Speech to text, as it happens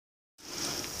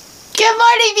Good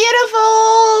morning,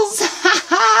 beautifuls!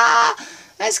 I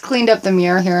just cleaned up the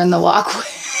mirror here in the walkway.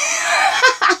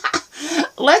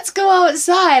 Let's go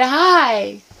outside.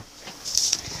 Hi.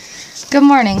 Good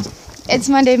morning. It's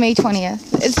Monday, May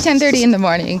 20th. It's 10:30 in the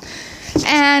morning.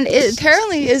 And it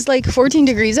apparently is like 14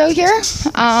 degrees out here.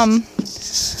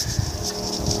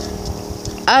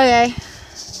 Okay.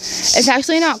 It's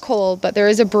actually not cold, but there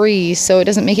is a breeze, so it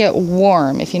doesn't make it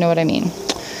warm, if you know what I mean.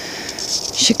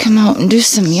 Should come out and do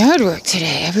some yard work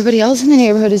today. Everybody else in the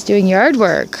neighborhood is doing yard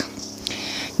work.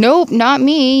 Nope, not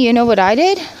me. You know what I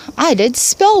did? I did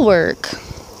spell work.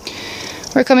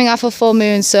 We're coming off a full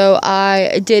moon, so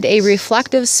I did a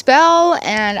reflective spell,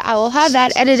 and I will have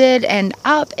that edited and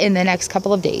up in the next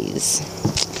couple of days.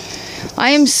 I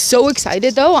am so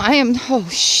excited, though. Oh,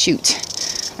 shoot.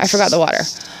 I forgot the water.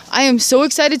 I am so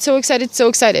excited, so excited, so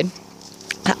excited.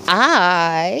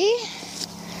 I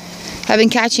have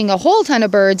been catching a whole ton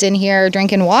of birds in here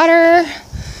drinking water.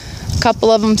 A couple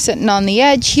of them sitting on the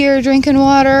edge here drinking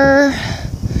water.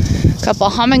 A couple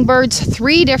of hummingbirds,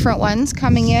 3 different ones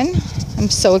coming in. I'm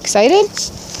so excited.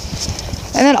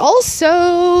 And then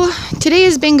also, today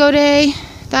is bingo day.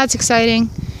 That's exciting.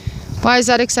 Why is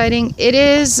that exciting? It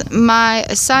is my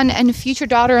son and future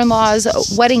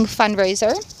daughter-in-law's wedding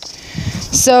fundraiser.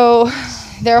 So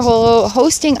they're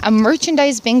hosting a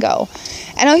merchandise bingo.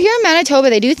 And out here in Manitoba,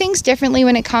 they do things differently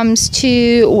when it comes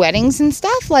to weddings and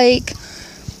stuff. Like,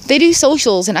 they do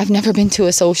socials, and I've never been to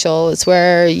a social. It's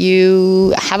where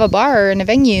you have a bar and a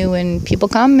venue, and people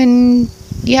come and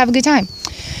you have a good time.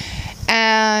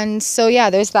 And so, yeah,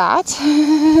 there's that.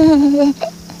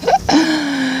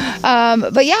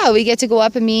 But yeah, we get to go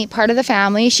up and meet part of the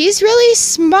family. She's really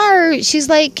smart. She's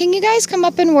like, can you guys come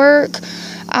up and work?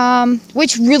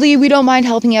 Which really, we don't mind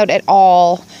helping out at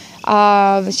all.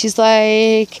 She's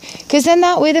like, because then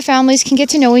that way the families can get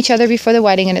to know each other before the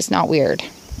wedding and it's not weird.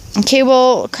 Okay,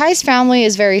 well, Kai's family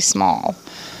is very small.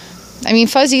 I mean,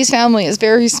 Fuzzy's family is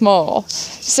very small.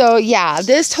 So yeah,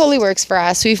 this totally works for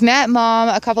us. We've met Mom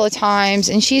a couple of times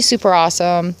and she's super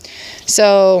awesome.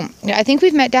 So I think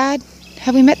we've met Dad.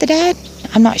 Have we met the dad?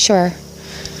 I'm not sure.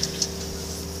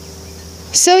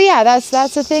 So yeah, that's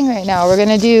the thing right now. We're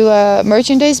gonna do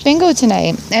merchandise bingo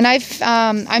tonight, and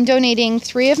I'm donating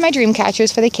 3 of my dream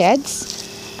catchers for the kids,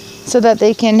 so that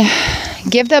they can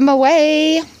give them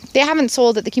away. They haven't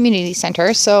sold at the community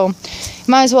center, so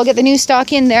might as well get the new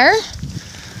stock in there.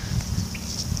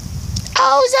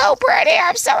 Oh, so pretty!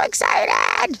 I'm so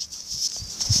excited.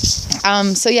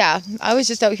 So yeah, I was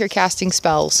just out here casting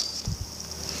spells,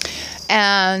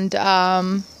 and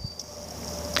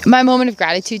my moment of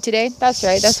gratitude today, that's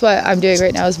right, that's what I'm doing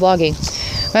right now, is vlogging.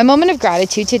 My moment of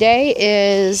gratitude today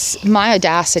is my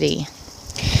audacity.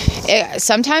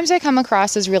 Sometimes I come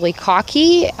across as really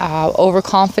cocky,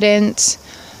 overconfident,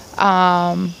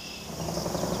 or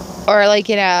like,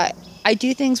 I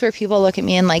do things where people look at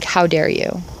me and like, how dare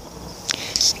you?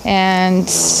 And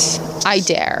I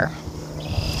dare.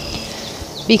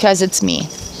 Because it's me.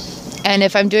 And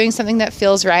if I'm doing something that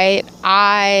feels right,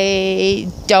 I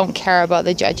don't care about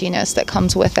the judginess that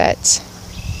comes with it.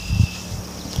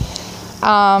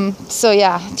 So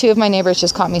yeah, 2 of my neighbors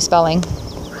just caught me spelling.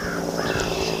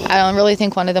 I don't really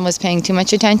think one of them was paying too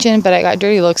much attention, but I got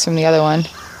dirty looks from the other one,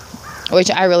 which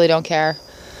I really don't care.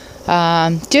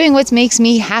 Doing what makes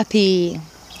me happy.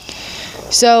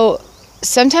 So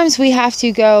sometimes we have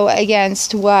to go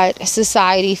against what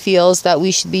society feels that we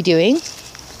should be doing,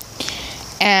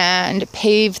 and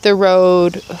pave the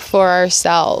road for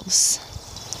ourselves.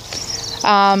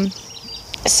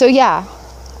 So yeah,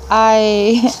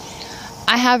 I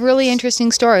have really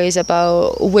interesting stories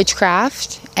about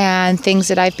witchcraft and things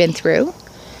that I've been through,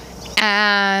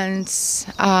 and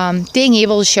being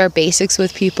able to share basics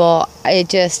with people, it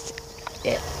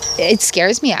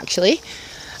scares me actually,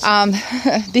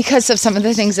 because of some of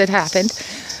the things that happened.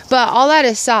 But all that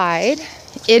aside,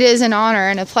 it is an honor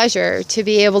and a pleasure to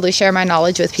be able to share my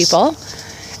knowledge with people,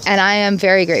 and I am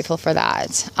very grateful for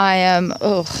that. I am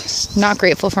not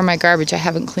grateful for my garbage I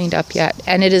haven't cleaned up yet,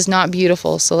 and it is not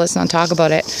beautiful, so let's not talk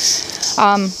about it.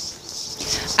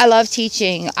 I love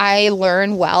teaching. I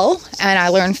learn well, and I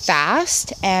learn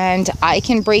fast, and I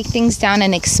can break things down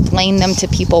and explain them to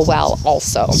people well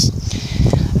also.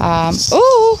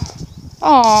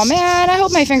 Oh man, I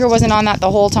hope my finger wasn't on that the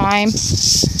whole time.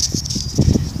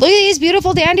 Look at these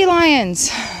beautiful dandelions.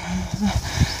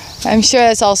 I'm sure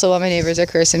that's also what my neighbors are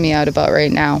cursing me out about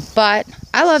right now. But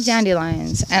I love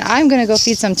dandelions, and I'm going to go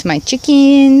feed some to my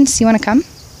chickens. You want to come?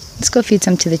 Let's go feed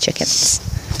some to the chickens.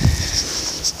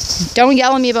 Don't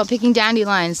yell at me about picking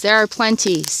dandelions. There are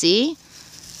plenty, see?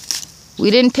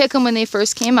 We didn't pick them when they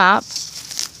first came up.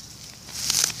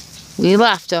 We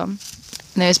left them.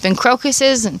 And there's been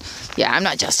crocuses, and yeah, I'm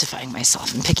not justifying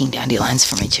myself in picking dandelions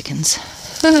for my chickens.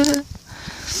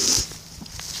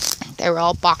 They were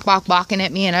all balking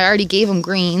at me, and I already gave them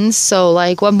greens. So,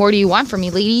 like, what more do you want from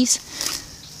me, ladies?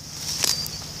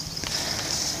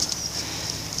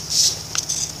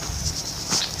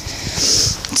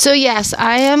 So, yes,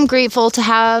 I am grateful to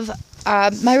have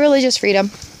my religious freedom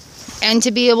and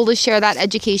to be able to share that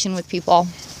education with people,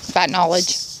 that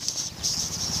knowledge.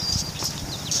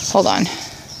 Hold on.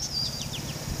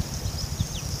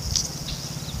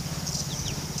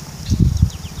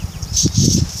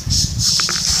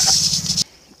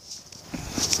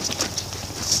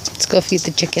 Go feed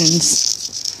the chickens.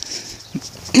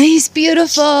 These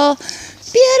beautiful,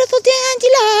 beautiful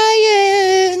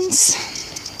dandelions.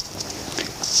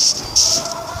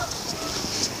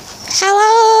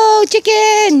 Hello,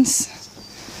 chickens.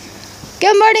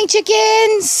 Good morning,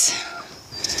 chickens.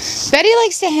 Betty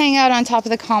likes to hang out on top of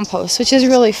the compost, which is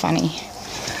really funny.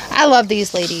 I love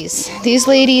these ladies. These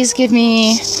ladies give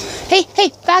me... Hey,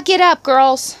 back it up,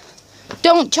 girls.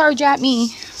 Don't charge at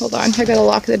me. Hold on, I gotta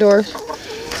lock the door.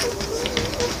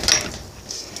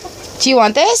 Do you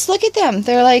want this? Look at them.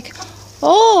 They're like,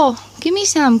 oh, give me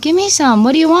some.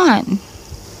 What do you want?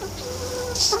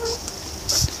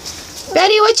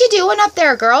 Betty, what you doing up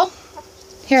there, girl?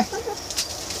 Here.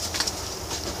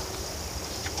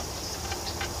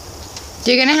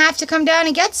 You're going to have to come down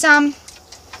and get some.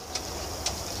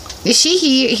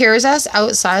 She hears us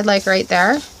outside, like right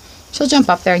there. She'll jump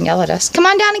up there and yell at us. Come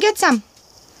on down and get some.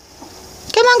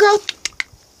 Come on, girl.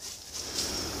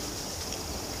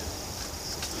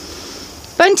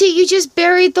 Bunty, you just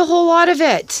buried the whole lot of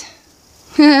it.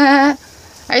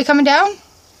 Are you coming down?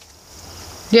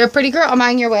 You're a pretty girl. Am I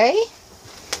on your way?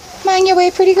 Am I on your way,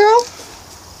 pretty girl?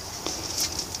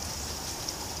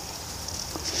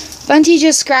 Bunty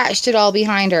just scratched it all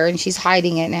behind her and she's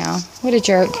hiding it now. What a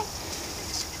jerk.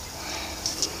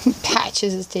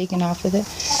 Patches is taken off with it.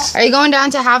 Are you going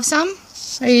down to have some?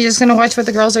 Or are you just going to watch what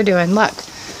the girls are doing? Look.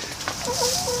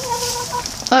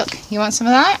 Look, you want some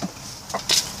of that?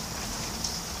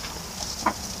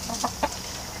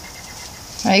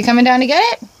 Are you coming down to get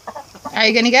it? Are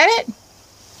you going to get it?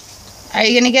 Are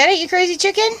you going to get it, you crazy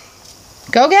chicken?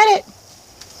 Go get it.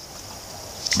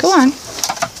 Go on.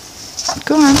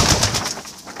 Go on.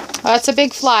 Oh, that's a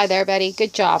big fly there, Betty.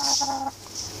 Good job.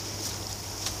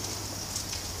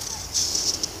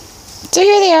 So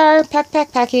here they are,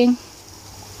 pecking.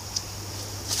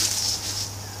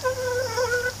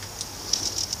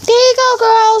 There you go,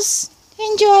 girls.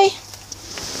 Enjoy.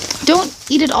 Don't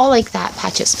eat it all like that,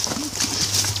 Patches.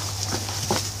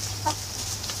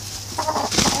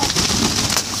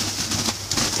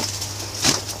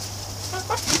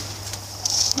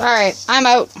 Alright, I'm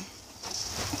out.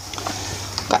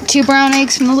 Got 2 brown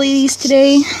eggs from the ladies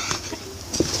today.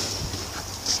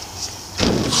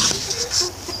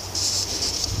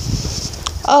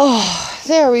 Oh,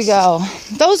 there we go.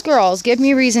 Those girls give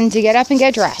me reason to get up and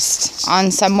get dressed on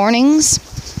some mornings.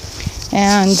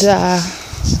 And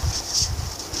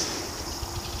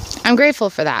I'm grateful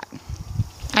for that.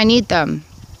 I need them.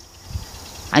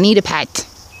 I need a pet.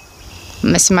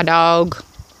 Miss my dog.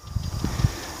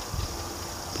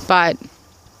 But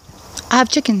I have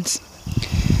chickens.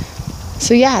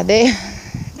 So yeah, they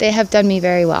have done me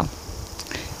very well.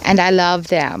 And I love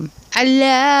them. I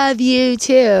love you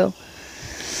too.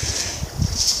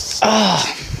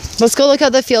 Oh, let's go look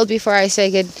at the field before I say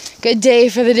good day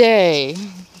for the day.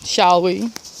 Shall we?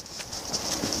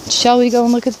 Shall we go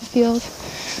and look at the field?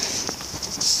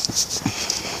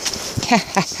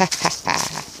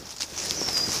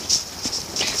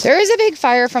 There is a big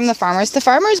fire from the farmers. The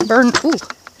farmers burn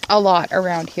a lot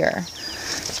around here.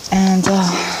 And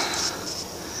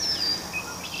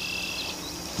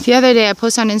the other day I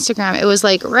posted on Instagram, it was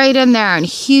like right in there and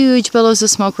huge billows of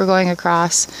smoke were going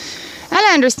across. And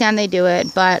I understand they do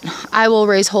it, but I will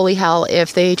raise holy hell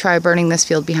if they try burning this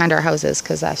field behind our houses,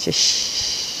 because that's just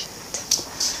shit.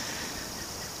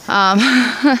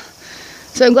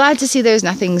 So I'm glad to see there's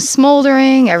nothing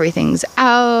smoldering, everything's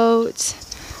out.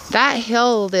 That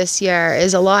hill this year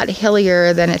is a lot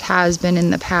hillier than it has been in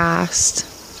the past.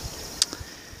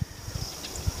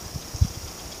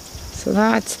 So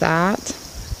that's that.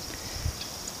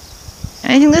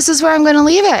 And I think this is where I'm going to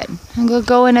leave it. I'm going to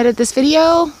go and edit this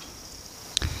video.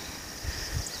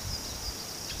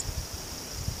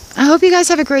 I hope you guys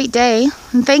have a great day.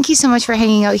 And thank you so much for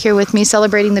hanging out here with me,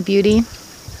 celebrating the beauty.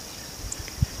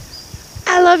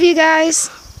 I love you guys.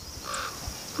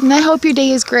 And I hope your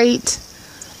day is great.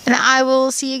 And I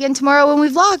will see you again tomorrow when we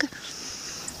vlog.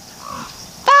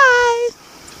 Bye.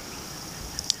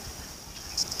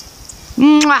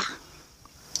 Mwah.